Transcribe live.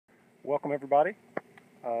Welcome everybody.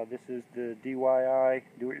 This is the DIY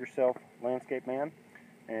Do-It-Yourself Landscape Man,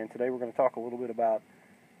 and today we're going to talk a little bit about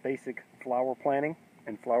basic flower planting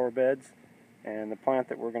and flower beds. And the plant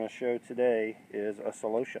that we're going to show today is a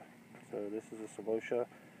Celosia. So this is a Celosia.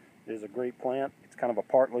 It is a great plant. It's kind of a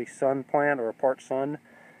partly sun plant or a part sun,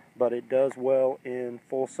 but it does well in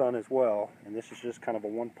full sun as well. And this is just kind of a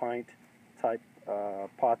 1 pint type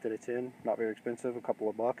pot that it's in. Not very expensive, a couple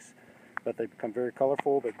of bucks. But they become very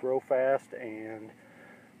colorful, they grow fast, and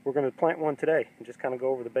we're going to plant one today and just kind of go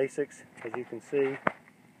over the basics. As you can see,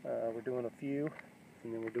 we're doing a few,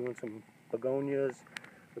 and then we're doing some begonias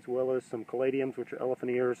as well as some caladiums, which are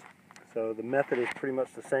elephant ears. So the method is pretty much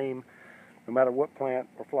the same no matter what plant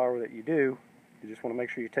or flower that you do. You just want to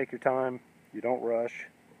make sure you take your time, you don't rush,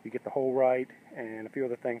 you get the hole right, and a few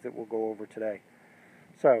other things that we'll go over today.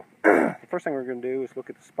 So the first thing we're going to do is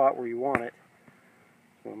look at the spot where you want it.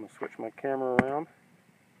 So I'm going to switch my camera around.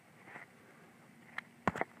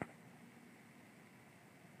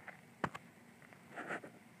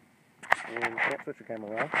 And you can't switch your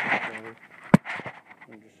camera around. So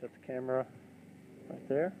I'm just set the camera right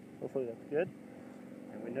there. Hopefully that's good.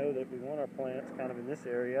 And we know that we want our plants kind of in this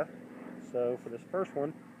area. So for this first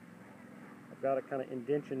one, I've got a kind of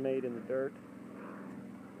indention made in the dirt.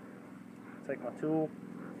 Take my tool.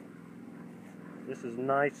 This is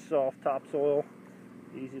nice soft topsoil.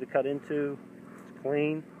 Easy to cut into, it's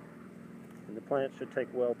clean, and the plant should take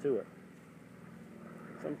well to it.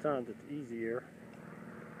 Sometimes it's easier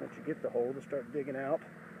once you get the hole to start digging out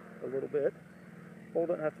a little bit. The hole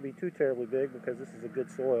doesn't have to be too terribly big because this is a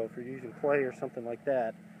good soil. If you're using clay or something like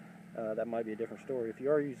that, that might be a different story. If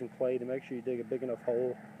you are using clay, to make sure you dig a big enough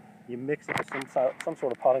hole, you mix it with some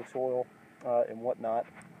sort of potting soil and whatnot,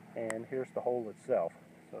 and here's the hole itself.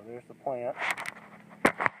 So there's the plant.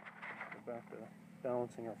 Go back to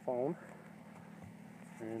balancing our phone,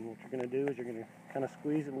 and what you're going to do is you're going to kind of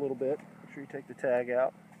squeeze it a little bit. Make sure you take the tag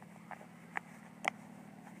out.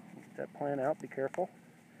 Get that plant out, be careful.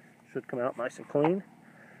 Should come out nice and clean.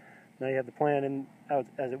 Now you have the plant in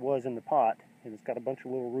as it was in the pot, and it's got a bunch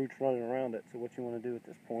of little roots running around it. So what you want to do at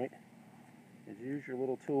this point is use your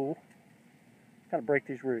little tool, kind of break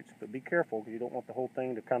these roots, but be careful because you don't want the whole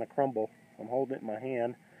thing to kind of crumble. I'm holding it in my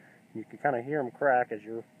hand. You can kind of hear them crack as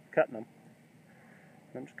you're cutting them.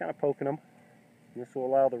 I'm just kind of poking them. And this will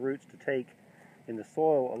allow the roots to take in the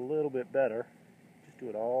soil a little bit better. Just do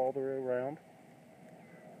it all the way around.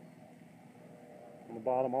 On the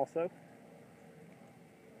bottom also.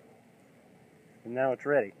 And now it's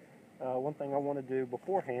ready. One thing I want to do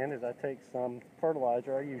beforehand is I take some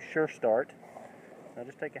fertilizer. I use Sure Start. I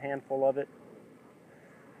just take a handful of it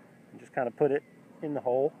and just kind of put it in the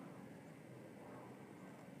hole.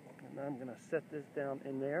 And now I'm going to set this down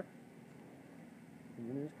in there. And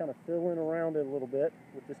then just kind of fill in around it a little bit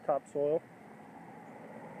with this topsoil.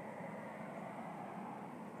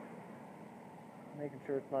 Making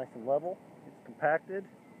sure it's nice and level. It's compacted.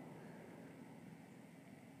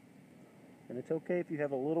 And it's okay if you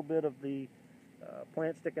have a little bit of the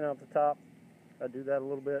plant sticking out the top. I do that a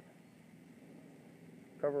little bit.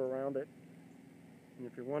 Cover around it. And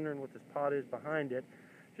if you're wondering what this pot is behind it,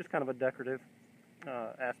 just kind of a decorative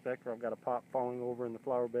aspect where I've got a pot falling over in the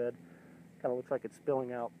flower bed. Kind of looks like it's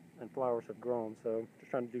spilling out and flowers have grown, so just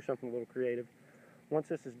trying to do something a little creative. Once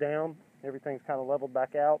this is down, everything's kind of leveled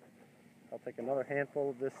back out. I'll take another handful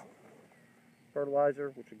of this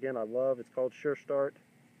fertilizer, which again I love. It's called Sure Start.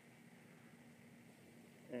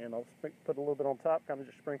 And I'll put a little bit on top, kind of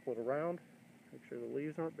just sprinkle it around. Make sure the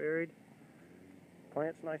leaves aren't buried.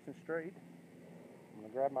 Plant's nice and straight. I'm going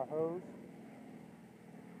to grab my hose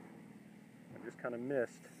and just kind of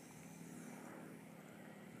mist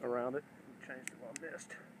around it. Change to my mist.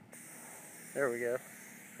 There we go.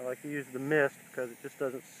 I like to use the mist because it just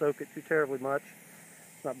doesn't soak it too terribly much.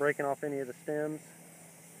 It's not breaking off any of the stems.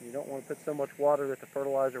 You don't want to put so much water that the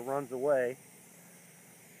fertilizer runs away.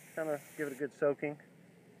 Kind of give it a good soaking.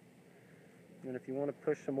 And if you want to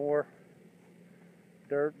push some more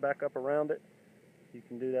dirt back up around it, you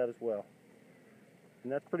can do that as well.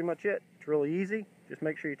 And that's pretty much it. It's really easy. Just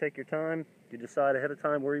make sure you take your time. You decide ahead of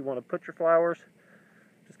time where you want to put your flowers.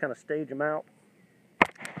 Just kind of stage them out,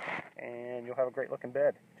 and you'll have a great looking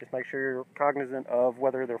bed. Just make sure you're cognizant of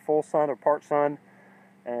whether they're full sun or part sun,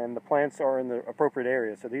 and the plants are in the appropriate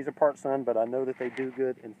area. So these are part sun, but I know that they do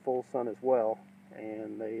good in full sun as well,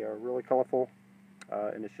 and they are really colorful,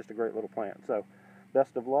 and it's just a great little plant. So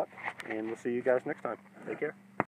best of luck, and we'll see you guys next time. Take care.